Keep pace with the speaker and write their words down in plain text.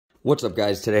What's up,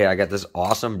 guys? Today I got this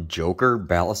awesome Joker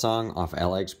balisong off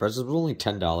AliExpress. It was only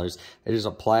 $10. It is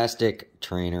a plastic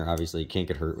trainer. Obviously, you can't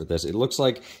get hurt with this. It looks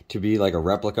like to be like a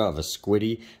replica of a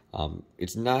squiddy.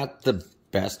 It's not the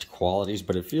best qualities,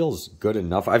 but it feels good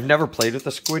enough. I've never played with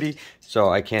a squiddy, so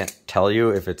I can't tell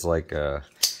you if it's like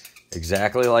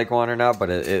exactly like one or not, but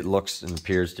it looks and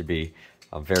appears to be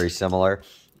very similar.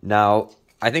 Now,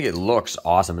 I think it looks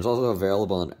awesome. It's also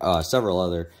available in several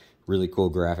other really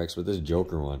cool graphics, but this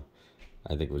Joker one,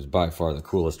 I think, was by far the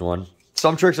coolest one.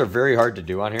 Some tricks are very hard to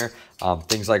do on here.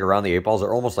 Things like around the 8-balls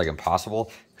are almost like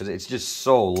impossible because it's just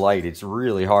so light. It's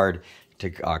really hard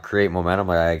to create momentum.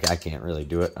 Like I can't really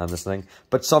do it on this thing.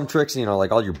 But some tricks, you know,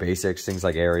 like all your basics, things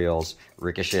like aerials,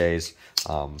 ricochets,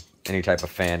 any type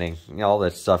of fanning, you know, all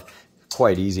that stuff,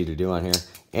 quite easy to do on here.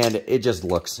 And it just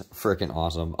looks freaking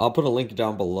awesome. I'll put a link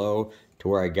down below to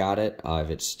where I got it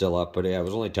if it's still up. But yeah, it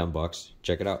was only 10 bucks.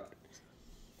 Check it out.